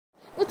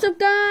What's up,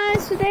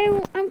 guys? Today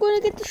I'm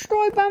going to get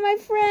destroyed by my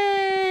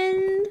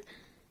friend.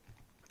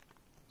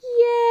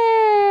 Yay!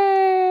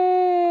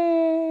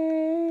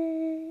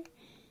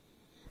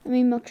 I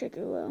mean, milkshake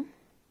as well.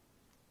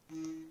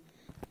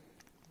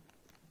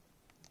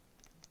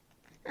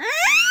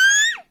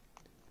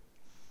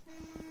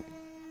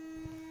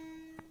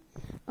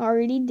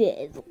 Already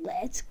did.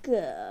 Let's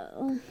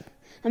go.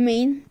 I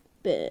mean,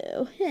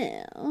 boo.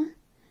 Hell.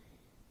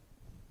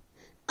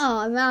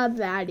 Oh, not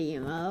that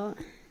emote.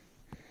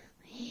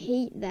 I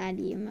hate that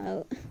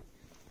emote.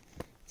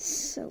 It's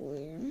so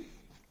weird.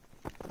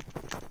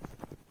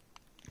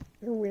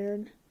 You're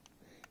weird.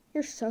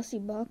 You're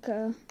sussy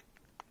bucka.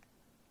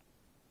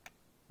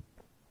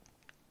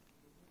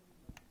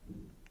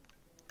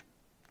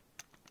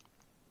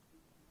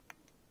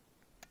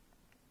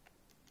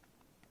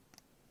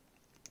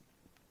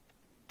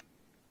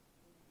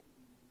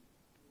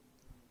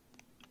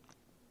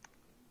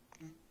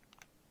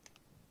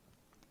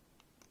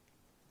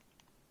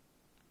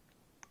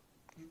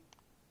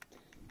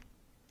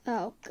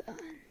 Oh,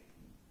 God.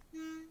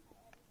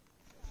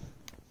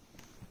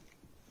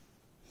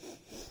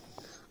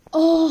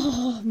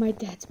 Oh, my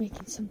dad's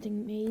making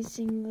something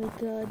amazingly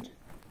good.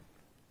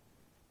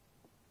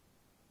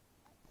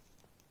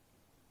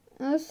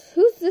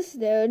 Who's this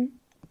dude?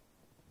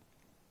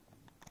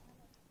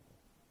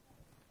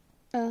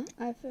 Oh,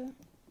 I feel.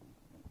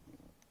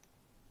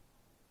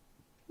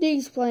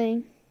 He's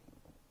playing.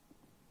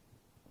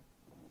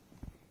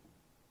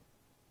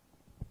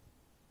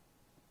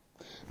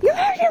 You're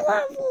already level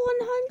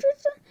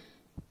 100.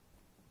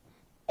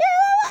 You're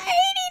level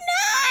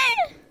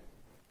 89.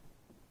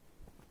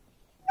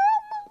 You're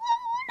almost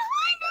level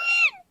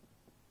 100.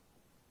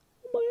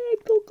 Oh my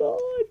ankle,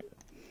 God.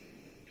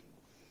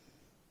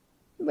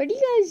 What do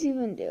you guys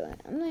even do?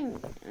 I'm not even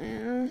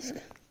gonna ask.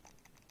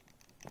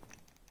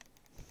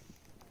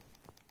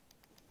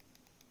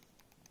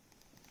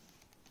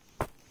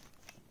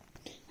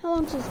 How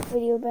long's this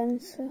video been?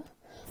 So,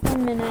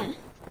 1 minute.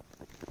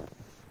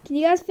 Can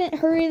you guys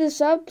hurry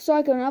this up so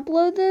I can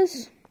upload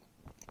this?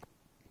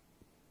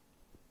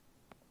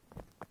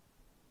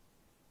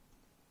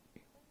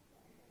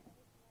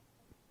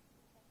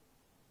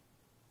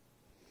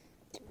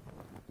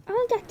 I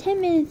only got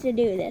 10 minutes to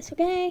do this,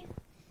 okay?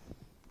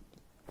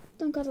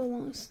 Don't got the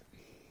longest.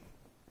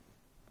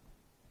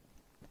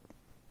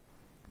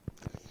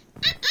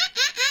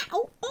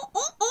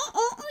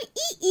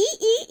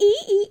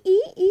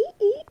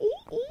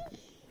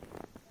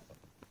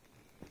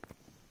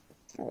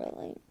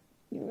 Really?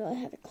 You really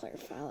had to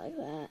clarify like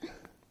that.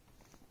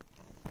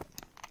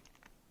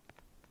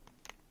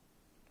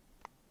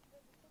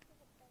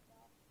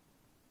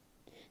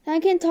 I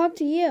can't talk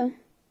to you.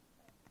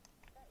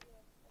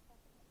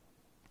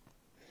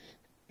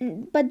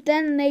 But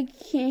then they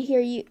can't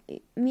hear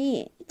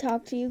me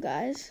talk to you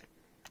guys.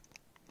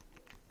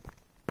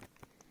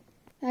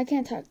 I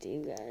can't talk to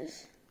you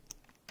guys.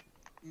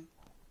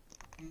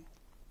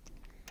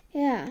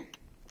 Yeah.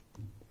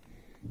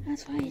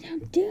 That's why you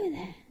don't do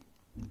that.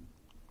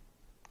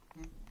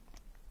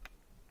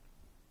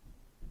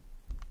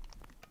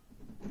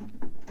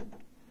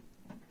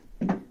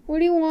 What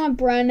do you want,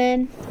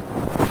 Brennon?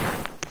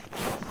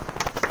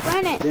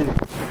 Brennon! Dinner.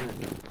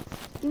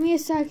 Give me a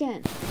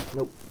second.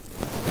 Nope.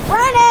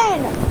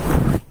 Brennon!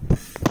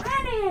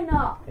 Brennon!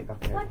 Take off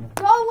your Let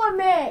go of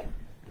me!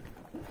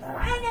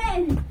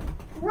 Brennon!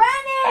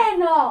 Brennon!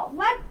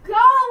 Let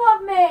go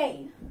of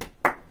me!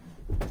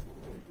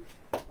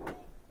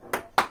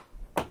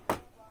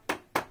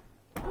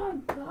 Oh,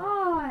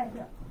 God.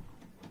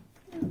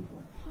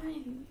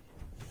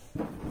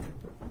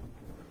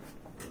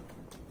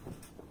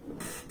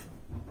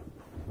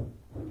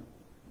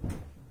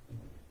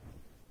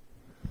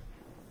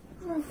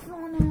 My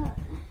phone out.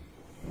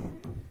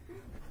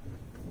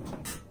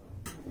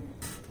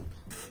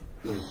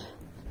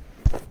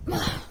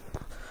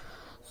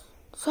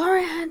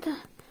 Sorry, I had to